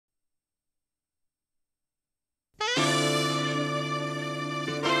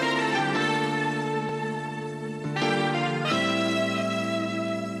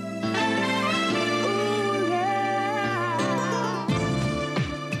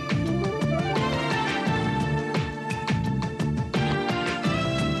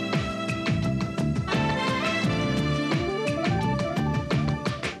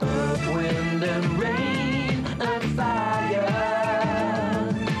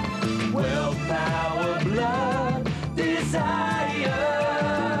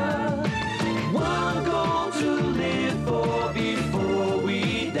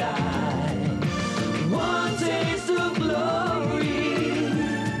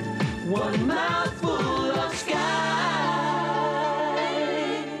mouthful of sky.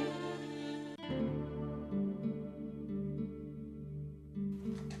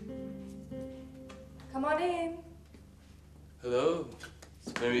 Come on in. Hello.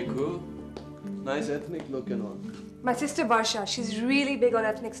 It's very cool. Nice ethnic look and all. My sister Varsha, she's really big on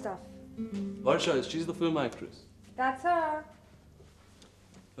ethnic stuff. Varsha, she's the film actress. That's her.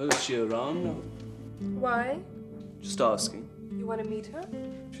 Well, is she around now? Why? Just asking. You want to meet her?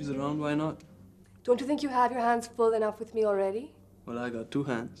 She's around, why not? Don't you think you have your hands full enough with me already? Well, I got 2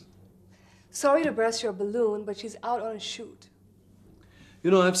 hands. Sorry to burst your balloon, but she's out on a shoot.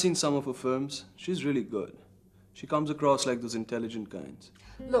 You know, I've seen some of her films. She's really good. She comes across like those intelligent kinds.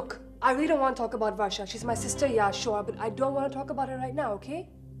 Look, I really don't want to talk about Varsha. She's my sister, yeah, sure, but I don't want to talk about her right now, okay?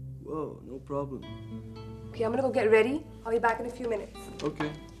 Whoa, no problem. Okay, I'm gonna go get ready. I'll be back in a few minutes.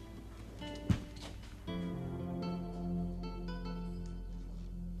 Okay.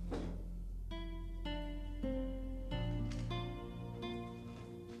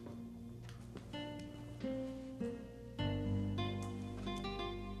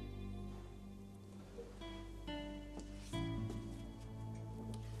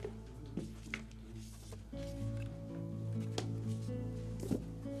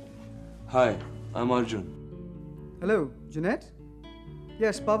 Hi, I'm Arjun. Hello, Jeanette?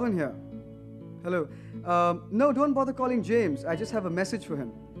 Yes, Pavan here. Hello. No, don't bother calling James. I just have a message for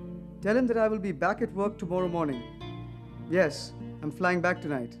him. Tell him that I will be back at work tomorrow morning. Yes, I'm flying back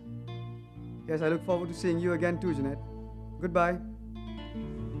tonight. Yes, I look forward to seeing you again too, Jeanette. Goodbye.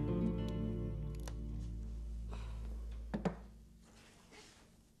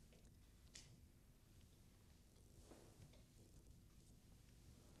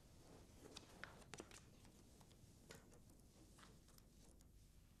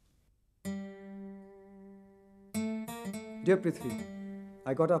 Dear Prithvi,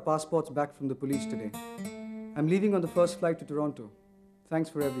 I got our passports back from the police today. I'm leaving on the first flight to Toronto. Thanks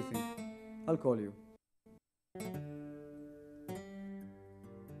for everything. I'll call you.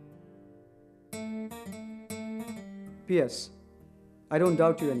 P.S. I don't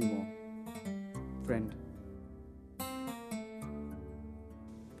doubt you anymore, friend.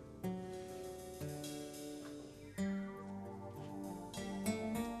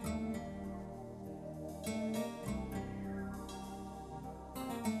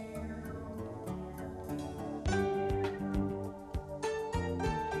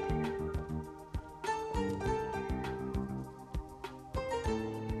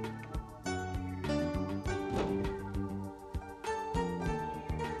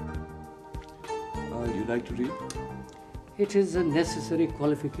 You like to read? It is a necessary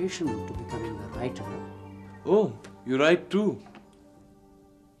qualification to becoming a writer. Oh, you write too?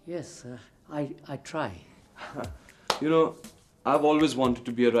 Yes, I try. You know, I've always wanted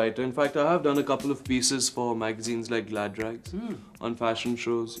to be a writer. In fact, I have done a couple of pieces for magazines like Glad Rags, on fashion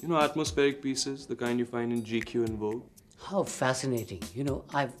shows. You know, atmospheric pieces, the kind you find in GQ and Vogue. How fascinating. You know,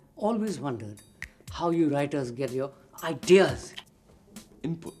 I've always wondered how you writers get your ideas.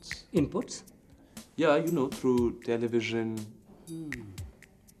 Inputs. Inputs? Yeah, you know, through television,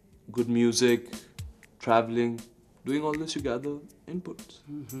 good music, traveling, doing all this, you gather inputs.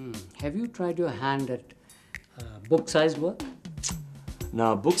 Have you tried your hand at book-sized work?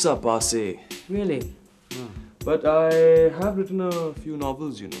 Nah, books are passé. Really? But I have written a few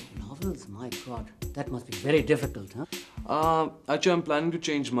novels, you know. Novels? My God, that must be very difficult, huh? Actually, I'm planning to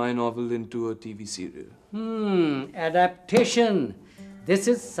change my novel into a TV serial. Adaptation. This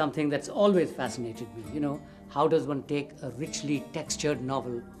is something that's always fascinated me. You know, how does one take a richly textured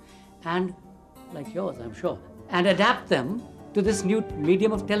novel and, like yours, I'm sure, and adapt them to this new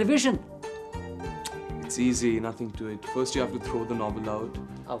medium of television? It's easy, nothing to it. First, you have to throw the novel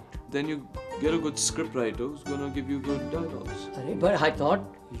out. Then you get a good script writer who's going to give you good dialogues. But I thought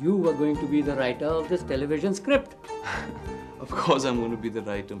you were going to be the writer of this television script. Of course, I'm going to be the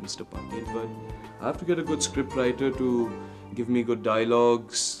writer, Mr. Pandit, but I have to get a good script writer to give me good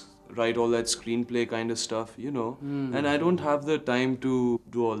dialogues, write all that screenplay kind of stuff, you know. And I don't have the time to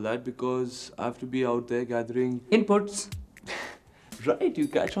do all that because I have to be out there gathering inputs. Right, you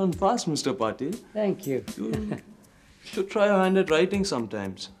catch on fast, Mr. Patil. Thank you. You should try your hand at writing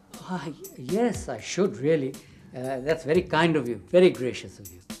sometimes. Yes, I should really. That's very kind of you, very gracious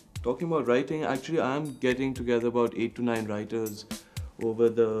of you. Talking about writing, actually I'm getting together about 8 to 9 writers over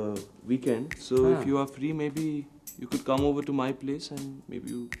the weekend. So if you are free, maybe you could come over to my place and maybe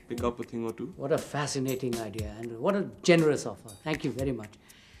you pick up a thing or two. What a fascinating idea and what a generous offer. Thank you very much.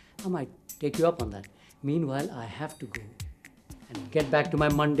 I might take you up on that. Meanwhile, I have to go and get back to my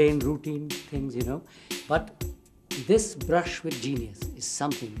mundane routine things, you know. But this brush with genius is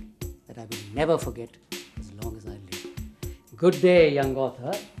something that I will never forget as long as I live. Good day, young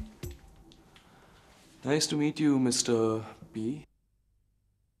author. Nice to meet you, Mr. P.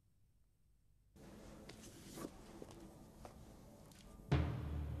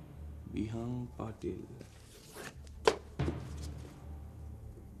 Vihang Patil.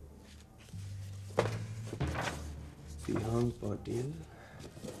 Vihang Patil.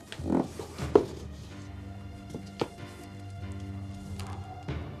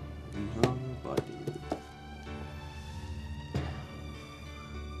 Vihang Patil.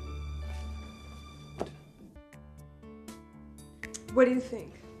 What do you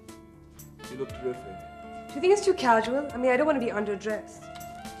think? You look terrific. Do you think it's too casual? I mean, I don't want to be underdressed.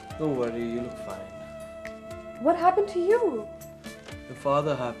 Don't worry, you look fine. What happened to you? The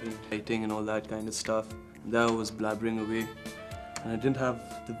father happened, writing and all that kind of stuff. And there I was blabbering away. And I didn't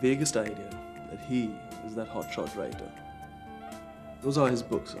have the vaguest idea that he is that hotshot writer. Those are his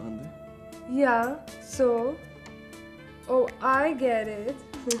books, aren't they? Yeah, so? Oh, I get it.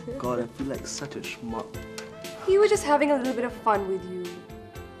 God, I feel like such a schmuck. He was just having a little bit of fun with you.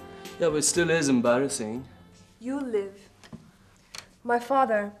 Yeah, but it still is embarrassing. You live. My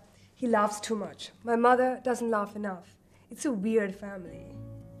father, he laughs too much. My mother doesn't laugh enough. It's a weird family.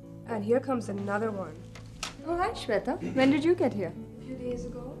 And here comes another one. Oh, hi, Shweta. When did you get here? A few days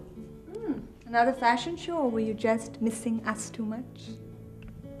ago. Another fashion show, or were you just missing us too much?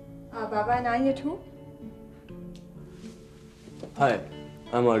 Are Baba and I at home? Hi,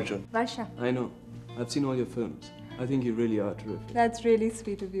 I'm Arjun. Varsha. I know. I've seen all your films. I think you really are terrific. That's really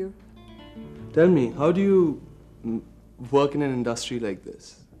sweet of you. Tell me, how do you work in an industry like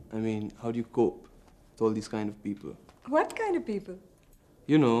this? I mean, how do you cope with all these kind of people? What kind of people?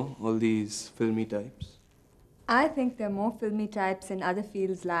 You know, all these filmy types. I think there are more filmy types in other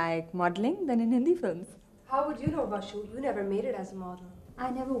fields like modeling than in Hindi films. How would you know, Bashu? You never made it as a model.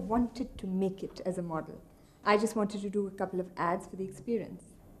 I never wanted to make it as a model. I just wanted to do a couple of ads for the experience.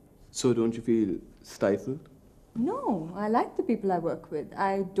 So don't you feel stifled? No, I like the people I work with.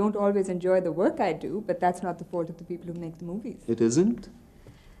 I don't always enjoy the work I do, but that's not the fault of the people who make the movies. It isn't?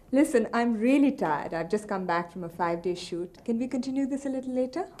 Listen, I'm really tired. I've just come back from a 5-day shoot. Can we continue this a little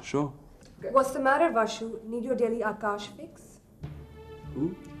later? Sure. What's the matter, Vashu? Need your daily Akash fix?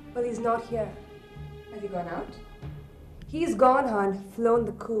 Who? Well, he's not here. Has he gone out? He's gone, hon. Flown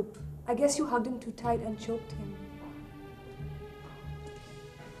the coop. I guess you hugged him too tight and choked him.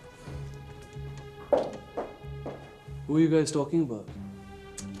 Who are you guys talking about?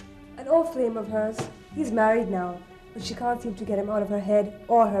 An old flame of hers. He's married now, but she can't seem to get him out of her head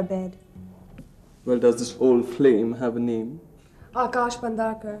or her bed. Well, does this old flame have a name? Akash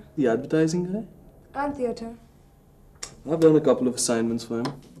Pandarkar. The advertising guy? And theatre. I've done a couple of assignments for him.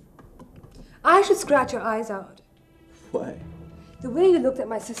 I should scratch your eyes out. Why? The way you looked at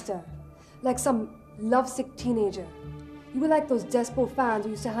my sister, like some lovesick teenager. You were like those despo fans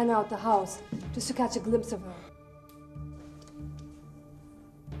who used to hang out the house just to catch a glimpse of her.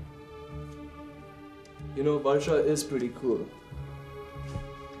 You know, Varsha is pretty cool.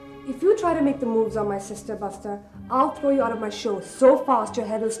 If you try to make the moves on my sister, Buster, I'll throw you out of my show so fast your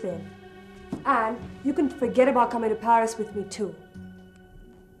head will spin. And you can forget about coming to Paris with me too.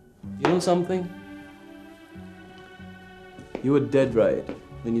 You know something? You were dead right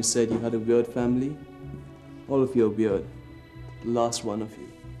when you said you had a weird family. All of you are weird. The last one of you.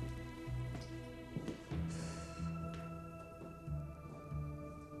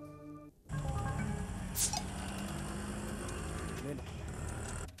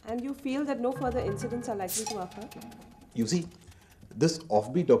 And you feel that no further incidents are likely to occur? You see, this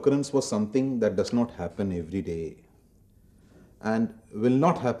offbeat occurrence was something that does not happen every day and will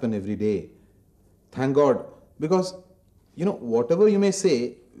not happen every day. Thank God, because, you know, whatever you may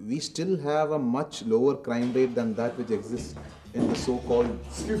say, we still have a much lower crime rate than that which exists in the so-called...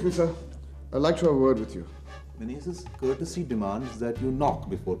 Excuse me, sir. I'd like to have a word with you. Menace's courtesy demands that you knock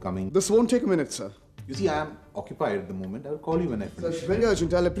before coming. This won't take a minute, sir. You see, I am occupied at the moment. I will call you when I Sir, finish. it's very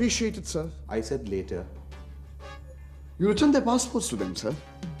urgent. I'll appreciate it, sir. I said later. You return their passports to them, sir.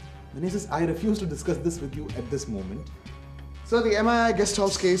 Menaces, I refuse to discuss this with you at this moment. Sir, the MII guest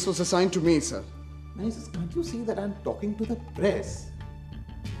house case was assigned to me, sir. Menaces, can't you see that I'm talking to the press?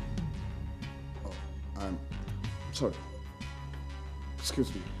 I'm sorry.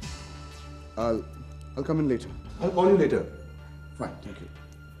 Excuse me. I'll come in later. I'll call you later. Fine, thank you.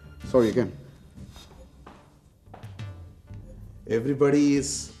 Sorry again. Everybody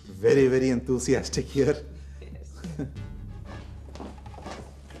is very, very enthusiastic here.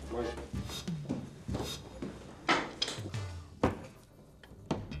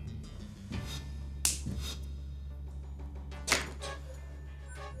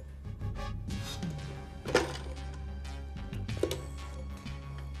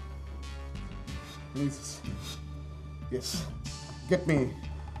 Jesus. Yes. Get me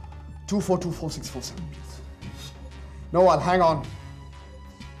 2424647, please. No, I'll hang on.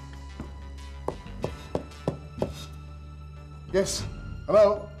 Yes.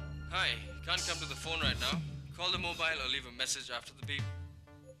 Hello? Hi, can't come to the phone right now. Call the mobile or leave a message after the beep.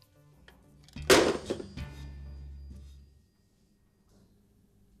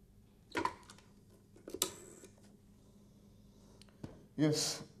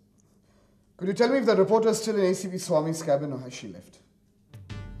 Yes. Could you tell me if the reporter is still in ACP Swami's cabin or has she left?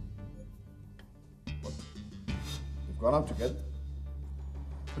 What? You've gone out together?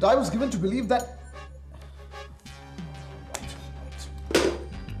 But I was given to believe that...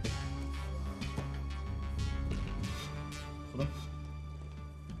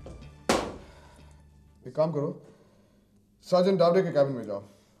 एक काम करो sergeant डावडे के cabin में जाओ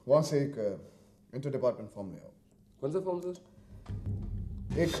वहां से एक inter department form ले आओ कौन सा फॉर्म सर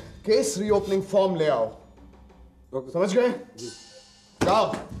एक केस रीओपनिंग फॉर्म ले आओ समझ गए जाओ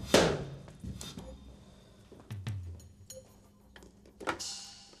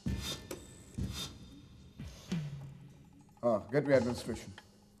हाँ गेट मी एडमिनिस्ट्रेशन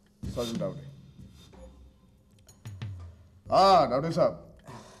सार्जेंट डावडे हाँ डावडे साहब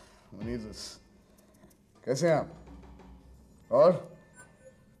मनीजस कैसे हैं आप और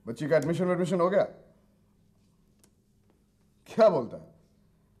बच्ची का एडमिशन हो गया क्या बोलता है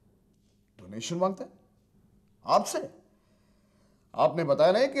डोनेशन मांगता है आपसे आपने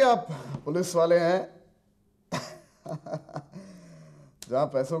बताया नहीं कि आप पुलिस वाले हैं जहां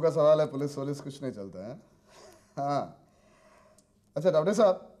पैसों का सवाल है पुलिस कुछ नहीं चलता है हाँ अच्छा डावडे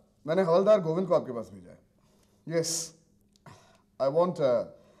साहब मैंने हवलदार गोविंद को आपके पास भेजा है yes I want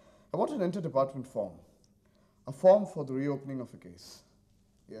an inter department form a form for the reopening of a case.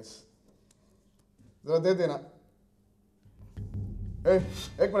 Yes. जरा दे देना.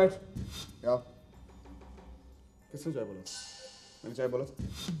 एक मिनट. या. किसने चाय बोला? मैंने चाय बोला था.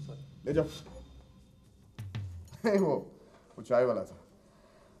 ले जाओ. वो चाय वाला था.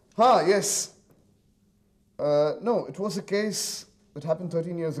 हाँ, yes. No, it was a case that happened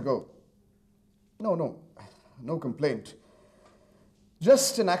 13 years ago. No complaint.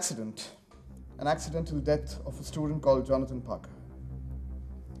 Just an accident. An accidental death of a student called Jonathan Parker.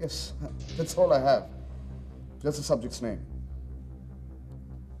 Yes, that's all I have. Just the subject's name.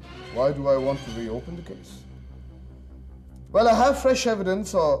 Why do I want to reopen the case? Well, I have fresh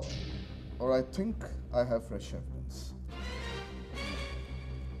evidence, or I think I have fresh evidence.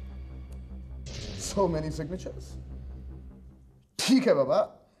 So many signatures? ठीक है बाबा,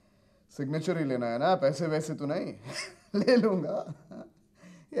 signature ही लेना है ना, पैसे वैसे तो नहीं, ले लूँगा.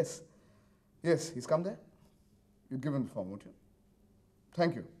 Yes, he's come there. You'd give him the form, won't you?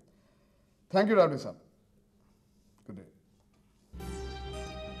 Thank you. Thank you, Rahul sir. Good day.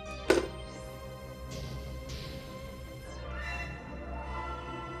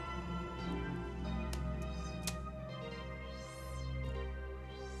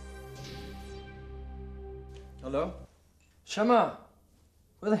 Hello? Shama,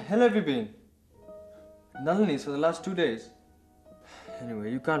 where the hell have you been? Nalini's for the last 2 days.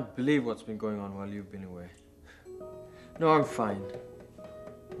 Anyway, you can't believe what's been going on while you've been away. No, I'm fine.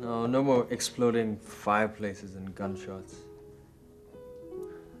 No more exploding fireplaces and gunshots.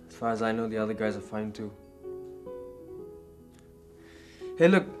 As far as I know, the other guys are fine too. Hey,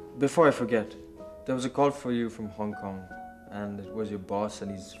 look, before I forget, there was a call for you from Hong Kong, and it was your boss,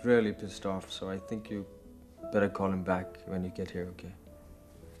 and he's really pissed off, so I think you better call him back when you get here, okay?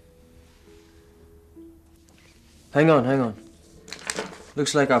 Hang on.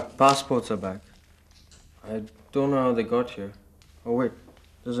 Looks like our passports are back. I don't know how they got here. Oh wait,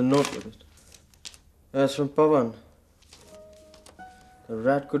 there's a note with it. It's from Pavan. The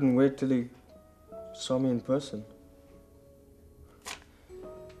rat couldn't wait till he saw me in person.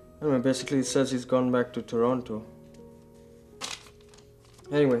 Anyway, basically it says he's gone back to Toronto.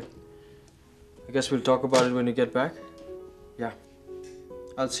 Anyway, I guess we'll talk about it when you get back. Yeah.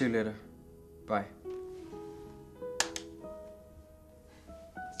 I'll see you later. Bye.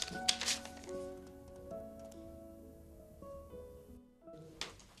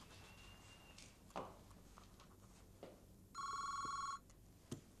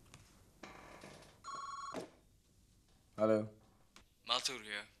 Hello. MouthFul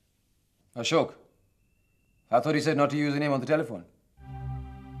here. Ashok. I thought he said not to use the name on the telephone.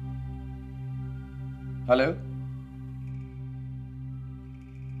 Hello?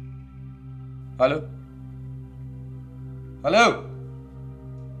 Hello? Hello?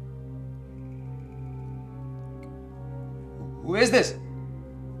 Who is this?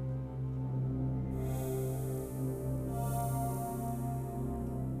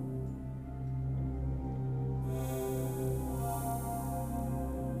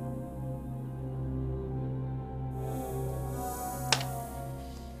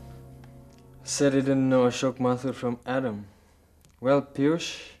 Said he didn't know Ashok Mathur from Adam. Well,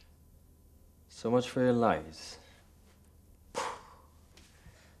 Piyush, so much for your lies.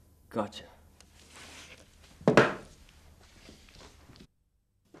 Gotcha.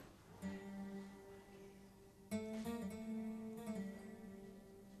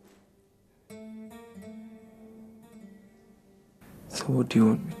 So what do you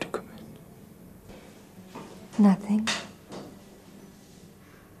want me to come in? Nothing.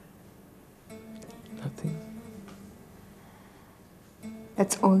 Nothing?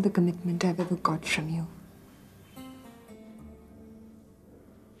 That's all the commitment I've ever got from you.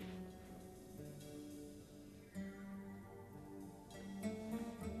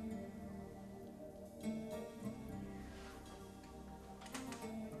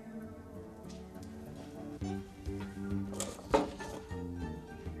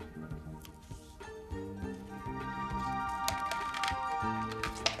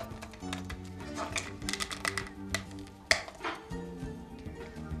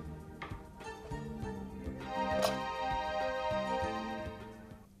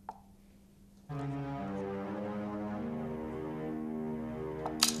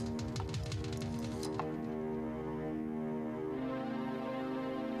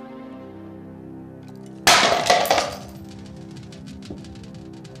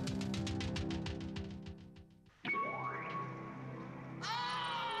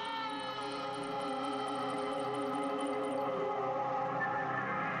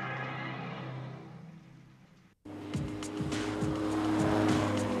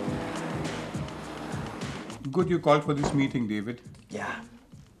 Good you called for this meeting, David. Yeah.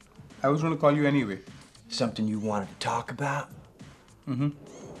 I was going to call you anyway. Something you wanted to talk about? Mm-hmm.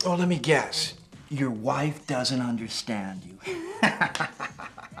 Oh, let me guess. Your wife doesn't understand you.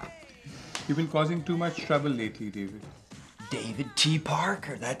 You've been causing too much trouble lately, David. David T.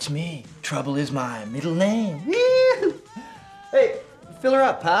 Parker, that's me. Trouble is my middle name. Hey, fill her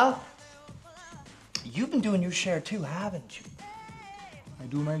up, pal. You've been doing your share too, haven't you? I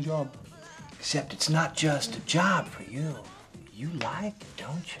do my job. Except it's not just a job for you. You like it,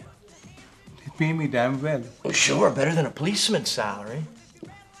 don't you? They pay me damn well. Well, sure, better than a policeman's salary.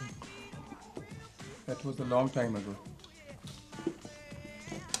 That was a long time ago.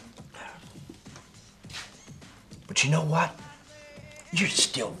 But you know what? You're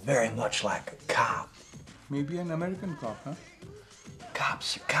still very much like a cop. Maybe an American cop, huh?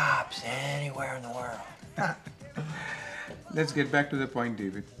 Cops are cops anywhere in the world. Let's get back to the point,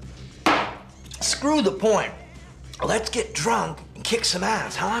 David. Screw the point. Let's get drunk and kick some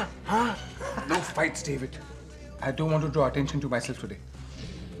ass, huh? Huh? No fights, David. I don't want to draw attention to myself today.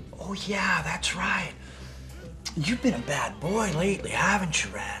 Oh, yeah, that's right. You've been a bad boy lately, haven't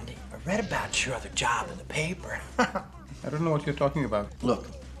you, Randy? I read about your other job in the paper. I don't know what you're talking about. Look,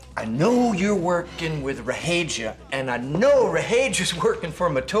 I know you're working with Rahaja, and I know Rahaja's working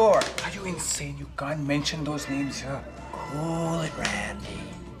for Mator. Are you insane? You can't mention those names here. Cool it, Randy.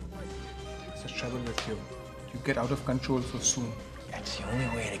 It's the trouble with you. You get out of control so soon. That's the only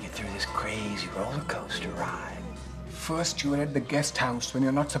way to get through this crazy roller coaster ride. First, you were at the guest house when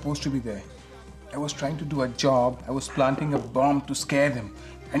you're not supposed to be there. I was trying to do a job. I was planting a bomb to scare them.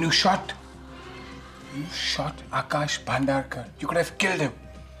 And you shot. You shot Akash Bhandarkar. You could have killed him.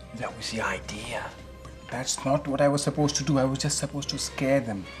 That was the idea. But that's not what I was supposed to do. I was just supposed to scare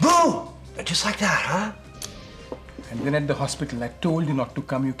them. Boom! Just like that, huh? And then at the hospital, I told you not to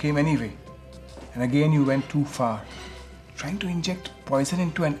come. You came anyway. And again, you went too far. Trying to inject poison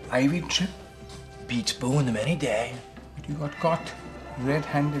into an IV drip? Beats booing them any day. But you got caught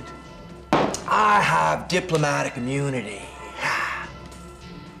red-handed. I have diplomatic immunity.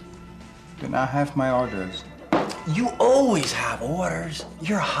 Then I have my orders. You always have orders.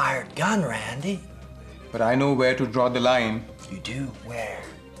 You're a hired gun, Randy. But I know where to draw the line. You do? Where?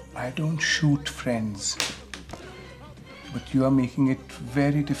 I don't shoot friends. But you are making it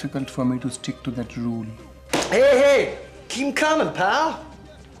very difficult for me to stick to that rule. Hey! Keep 'em coming, pal.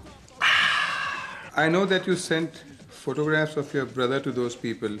 I know that you sent photographs of your brother to those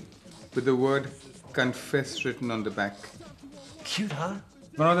people with the word confess written on the back. Cute, huh?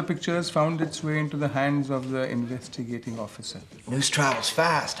 One of the pictures found its way into the hands of the investigating officer. News travels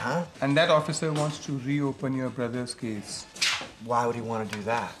fast, huh? And that officer wants to reopen your brother's case. Why would he want to do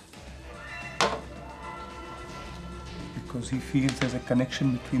that? Because he feels there's a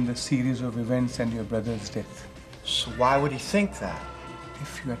connection between the series of events and your brother's death. So why would he think that?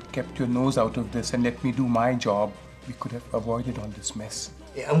 If you had kept your nose out of this and let me do my job, we could have avoided all this mess.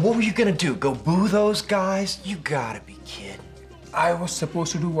 Yeah, and what were you gonna do? Go boo those guys? You gotta be kidding. I was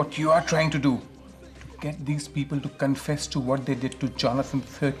supposed to do what you are trying to do. To get these people to confess to what they did to Jonathan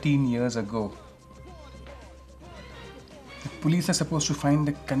 13 years ago. The police are supposed to find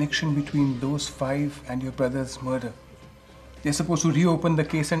the connection between those 5 and your brother's murder. They're supposed to reopen the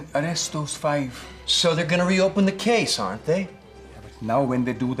case and arrest those 5. So they're gonna reopen the case, aren't they? Yeah, but now when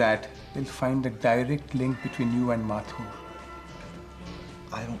they do that, they'll find a direct link between you and MouthFul.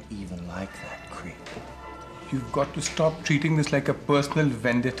 I don't even like that creep. You've got to stop treating this like a personal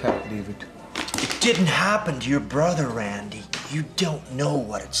vendetta, David. It didn't happen to your brother, Randy. You don't know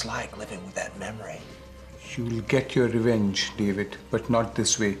what it's like living with that memory. You'll get your revenge, David, but not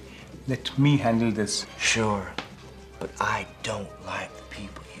this way. Let me handle this. Sure, but I don't like the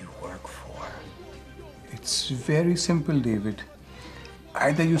people you work for. It's very simple, David.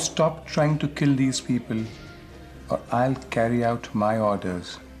 Either you stop trying to kill these people, or I'll carry out my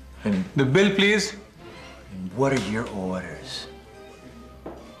orders. And the bill, please. And what are your orders?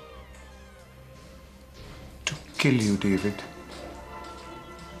 To kill you, David.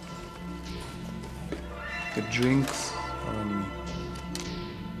 The drinks are on me.